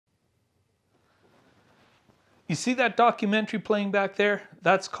You see that documentary playing back there?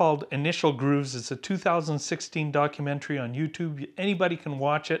 That's called Initial Grooves. It's a 2016 documentary on YouTube. Anybody can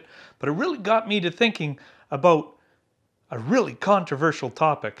watch it, but it really got me to thinking about a really controversial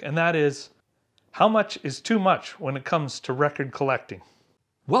topic, and that is, how much is too much when it comes to record collecting?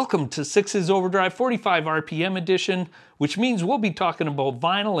 Welcome to Six's Overdrive 45 RPM edition, which means we'll be talking about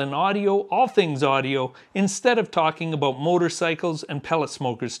vinyl and audio, all things audio, instead of talking about motorcycles and pellet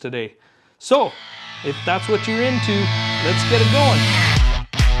smokers today. So, if that's what you're into, let's get it going.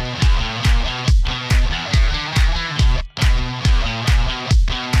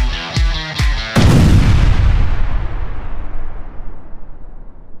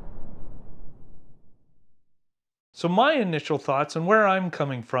 So my initial thoughts and where I'm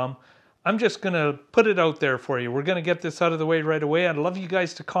coming from, I'm just going to put it out there for you. We're going to get this out of the way right away. I'd love you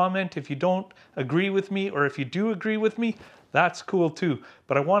guys to comment if you don't agree with me, or if you do agree with me, that's cool too.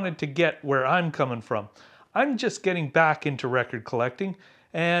 But I wanted to get where I'm coming from. I'm just getting back into record collecting,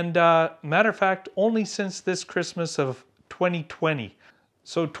 and matter of fact, only since this Christmas of 2020.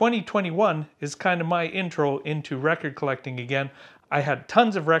 So 2021 is kind of my intro into record collecting again. I had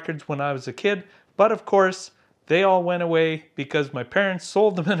tons of records when I was a kid, but of course, they all went away because my parents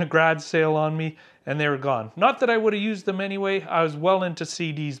sold them in a garage sale on me and they were gone. Not that I would have used them anyway. I was well into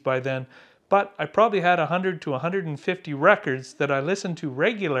CDs by then, but I probably had 100 to 150 records that I listened to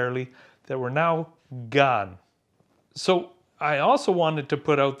regularly that were now gone. So I also wanted to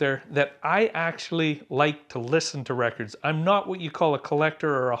put out there that I actually like to listen to records. I'm not what you call a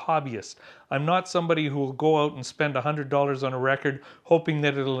collector or a hobbyist. I'm not somebody who will go out and spend $100 on a record hoping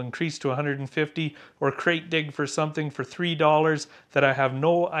that it'll increase to $150, or crate dig for something for $3 that I have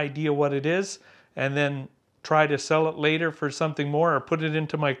no idea what it is, and then try to sell it later for something more, or put it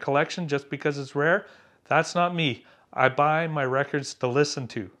into my collection just because it's rare. That's not me. I buy my records to listen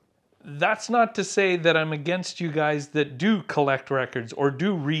to. That's not to say that I'm against you guys that do collect records or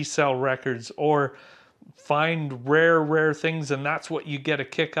do resell records or find rare things and that's what you get a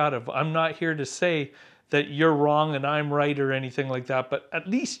kick out of. I'm not here to say that you're wrong and I'm right or anything like that, but at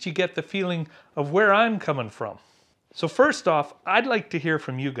least you get the feeling of where I'm coming from. So first off, I'd like to hear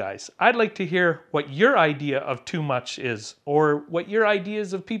from you guys. I'd like to hear what your idea of too much is, or what your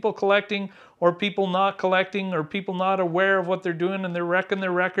ideas of people collecting or people not collecting or people not aware of what they're doing and they're wrecking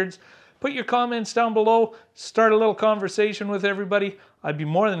their records. Put your comments down below, start a little conversation with everybody. I'd be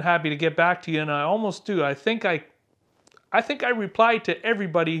more than happy to get back to you, and I almost do. I think I reply to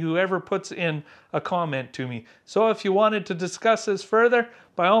everybody who ever puts in a comment to me. So if you wanted to discuss this further,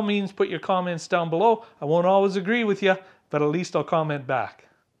 by all means put your comments down below. I won't always agree with you, but at least I'll comment back.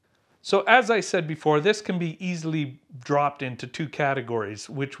 So as I said before, this can be easily dropped into two categories,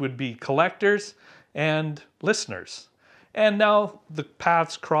 which would be collectors and listeners. And now the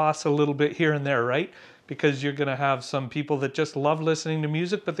paths cross a little bit here and there, right? Because you're going to have some people that just love listening to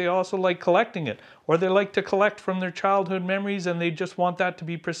music, but they also like collecting it. Or they like to collect from their childhood memories and they just want that to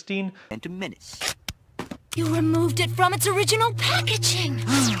be pristine. And a menace. You removed it from its original packaging!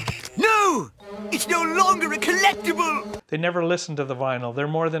 No! It's no longer a collectible! They never listen to the vinyl. They're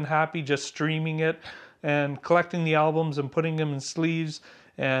more than happy just streaming it and collecting the albums and putting them in sleeves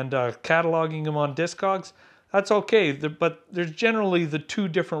and cataloging them on Discogs. That's okay, but there's generally the two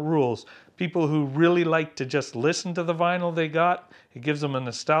different rules. People who really like to just listen to the vinyl they got, it gives them a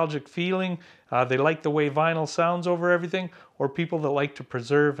nostalgic feeling, they like the way vinyl sounds over everything, or people that like to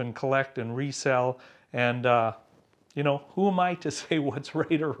preserve and collect and resell, and you know, who am I to say what's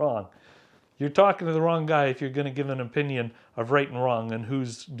right or wrong? You're talking to the wrong guy if you're going to give an opinion of right and wrong and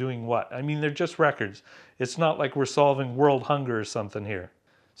who's doing what. I mean, they're just records. It's not like we're solving world hunger or something here.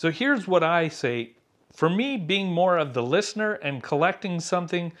 So here's what I say. For me, being more of the listener and collecting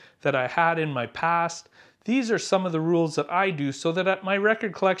something that I had in my past, these are some of the rules that I do so that my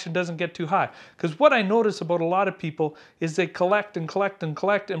record collection doesn't get too high. Because what I notice about a lot of people is they collect and collect and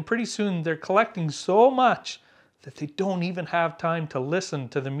collect, and pretty soon they're collecting so much that they don't even have time to listen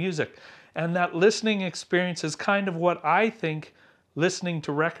to the music. And that listening experience is kind of what I think listening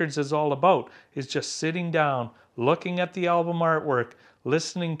to records is all about, is just sitting down, looking at the album artwork,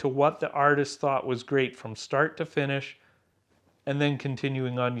 listening to what the artist thought was great from start to finish, and then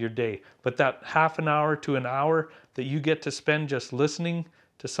continuing on your day. But that half an hour to an hour that you get to spend just listening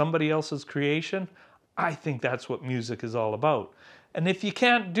to somebody else's creation, I think that's what music is all about. And if you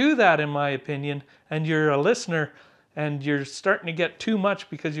can't do that, in my opinion, and you're a listener and you're starting to get too much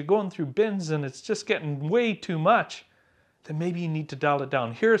because you're going through bins and it's just getting way too much, then maybe you need to dial it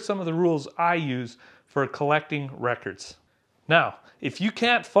down. Here are some of the rules I use for collecting records. Now, if you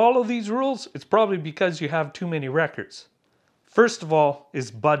can't follow these rules, it's probably because you have too many records. First of all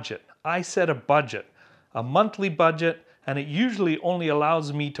is budget. I set a budget. a monthly budget, and it usually only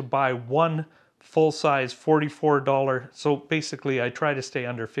allows me to buy one full-size $44. So basically I try to stay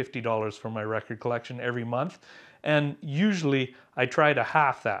under $50 for my record collection every month, and usually I try to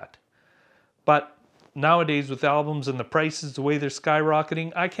half that. But nowadays with albums and the prices, the way they're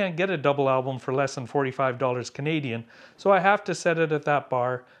skyrocketing, I can't get a double album for less than $45 Canadian. So I have to set it at that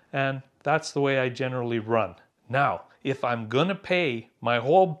bar, and that's the way I generally run. Now, if I'm gonna pay my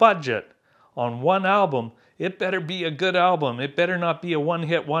whole budget on one album, it better be a good album. It better not be a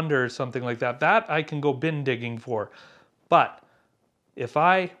one-hit wonder or something like that. That I can go bin digging for. But if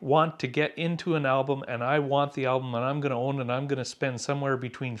I want to get into an album and I want the album and I'm going to own it and I'm going to spend somewhere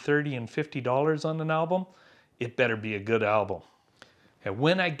between $30 and $50 on an album, it better be a good album. And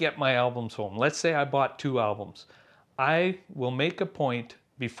when I get my albums home, let's say I bought 2 albums, I will make a point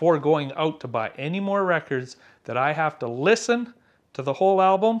before going out to buy any more records that I have to listen to the whole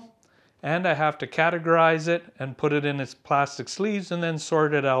album, and I have to categorize it and put it in its plastic sleeves and then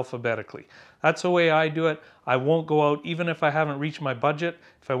sort it alphabetically. That's the way I do it. I won't go out, even if I haven't reached my budget.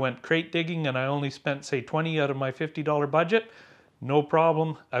 If I went crate digging and I only spent, say, 20 out of my $50 budget, no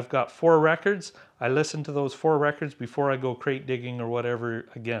problem. I've got 4 records. I listen to those 4 records before I go crate digging or whatever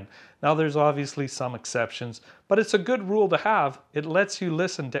again. Now there's obviously some exceptions, but it's a good rule to have. It lets you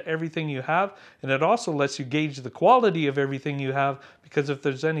listen to everything you have, and it also lets you gauge the quality of everything you have, because if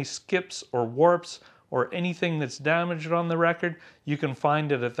there's any skips or warps or anything that's damaged on the record, you can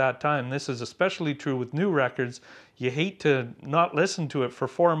find it at that time. This is especially true with new records. You hate to not listen to it for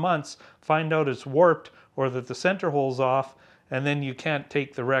 4 months, find out it's warped or that the center hole's off, and then you can't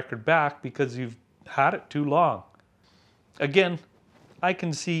take the record back because you've had it too long. Again, I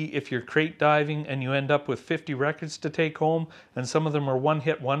can see if you're crate diving and you end up with 50 records to take home and some of them are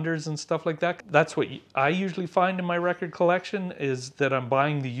one-hit wonders and stuff like that. That's what I usually find in my record collection, is that I'm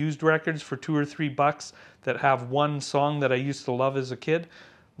buying the used records for $2 or $3 that have one song that I used to love as a kid.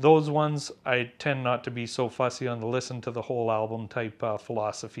 Those ones I tend not to be so fussy on the listen to the whole album type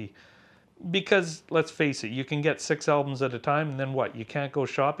philosophy. Because let's face it, you can get 6 albums at a time, and then what? You can't go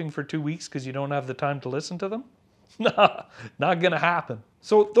shopping for 2 weeks because you don't have the time to listen to them? Nah, not gonna happen.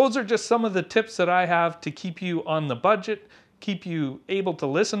 So those are just some of the tips that I have to keep you on the budget, keep you able to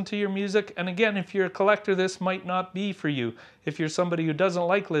listen to your music. And again, if you're a collector, this might not be for you. If you're somebody who doesn't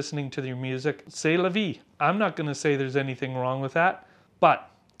like listening to your music, c'est la vie. I'm not gonna say there's anything wrong with that. But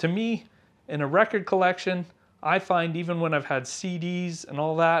to me, in a record collection, I find even when I've had CDs and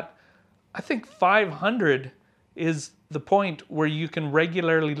all that, I think 500 is the point where you can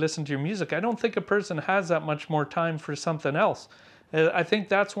regularly listen to your music. I don't think a person has that much more time for something else. I think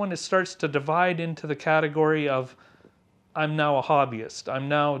that's when it starts to divide into the category of, I'm now a hobbyist. I'm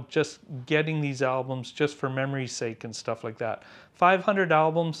now just getting these albums just for memory's sake and stuff like that. 500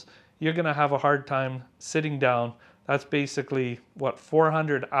 albums, you're gonna have a hard time sitting down. That's basically, what,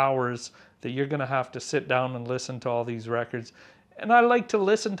 400 hours that you're gonna have to sit down and listen to all these records. And I like to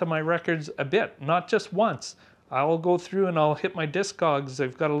listen to my records a bit, not just once. I'll go through and I'll hit my Discogs.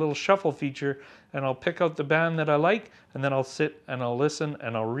 They've got a little shuffle feature, and I'll pick out the band that I like, and then I'll sit and I'll listen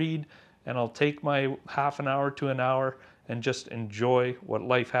and I'll read, and I'll take my half an hour to an hour and just enjoy what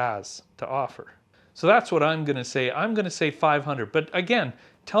life has to offer. So that's what I'm gonna say. I'm gonna say 500. But again,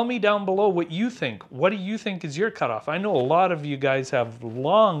 tell me down below what you think. What do you think is your cutoff? I know a lot of you guys have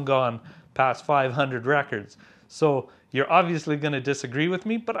long gone past 500 records. So you're obviously going to disagree with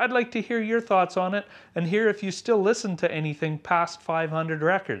me, but I'd like to hear your thoughts on it and hear if you still listen to anything past 500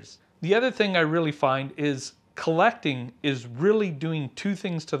 records. The other thing I really find is collecting is really doing 2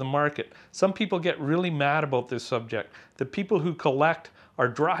 things to the market. Some people get really mad about this subject. The people who collect are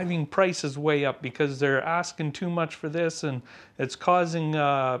driving prices way up because they're asking too much for this, and it's causing,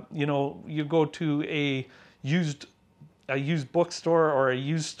 you go to a used bookstore or a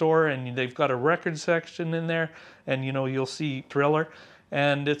used store and they've got a record section in there, and you'll see Thriller,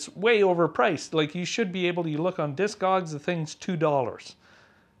 and it's way overpriced. Like, you should be able to, you look on Discogs, the thing's $2,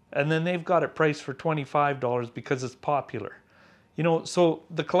 and then they've got it priced for $25 because it's popular. So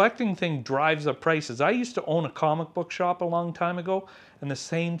the collecting thing drives up prices. I used to own a comic book shop a long time ago, and the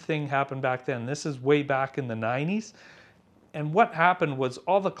same thing happened back then. This is way back in the 90s. And what happened was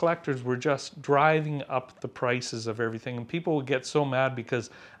all the collectors were just driving up the prices of everything. And people would get so mad because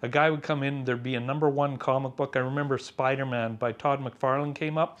a guy would come in, there'd be a #1 comic book. I remember Spider-Man by Todd McFarlane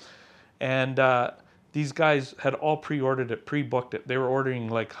came up. And these guys had all pre-ordered it, pre-booked it. They were ordering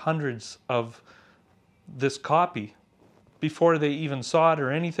like hundreds of this copy before they even saw it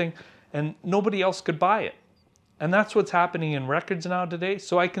or anything. And nobody else could buy it. And that's what's happening in records now today.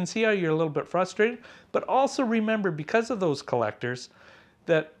 So I can see how you're a little bit frustrated, but also remember, because of those collectors,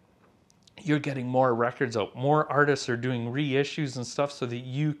 that you're getting more records out. More artists are doing reissues and stuff so that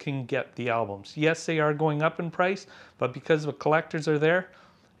you can get the albums. Yes, they are going up in price, but because the collectors are there,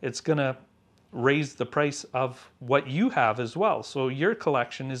 it's going to raise the price of what you have as well. So your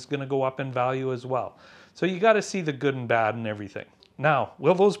collection is going to go up in value as well. So you got to see the good and bad and everything. Now,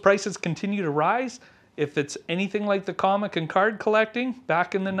 will those prices continue to rise if it's anything like the comic and card collecting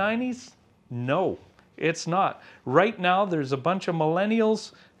back in the 90s? No, it's not. Right now, there's a bunch of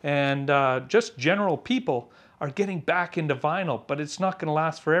millennials and just general people are getting back into vinyl, but it's not going to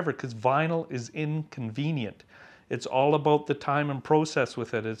last forever because vinyl is inconvenient. It's all about the time and process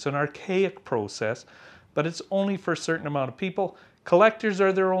with it. It's an archaic process, but it's only for a certain amount of people. Collectors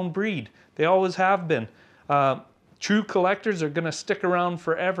are their own breed. They always have been. True collectors are going to stick around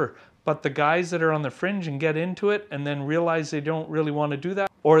forever, but the guys that are on the fringe and get into it and then realize they don't really want to do that,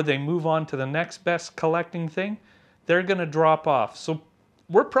 or they move on to the next best collecting thing, they're going to drop off. So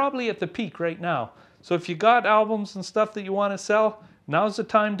we're probably at the peak right now. So if you got albums and stuff that you want to sell, now's the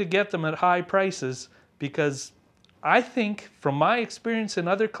time to get them at high prices, because I think from my experience in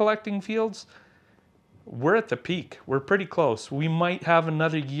other collecting fields, we're at the peak. We're pretty close. We might have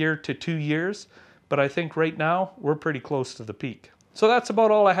another year to 2 years, but I think right now we're pretty close to the peak. So that's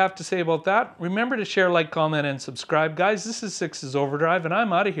about all I have to say about that. Remember to share, like, comment, and subscribe. Guys, this is Six's Overdrive, and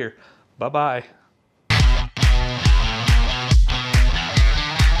I'm out of here. Bye-bye.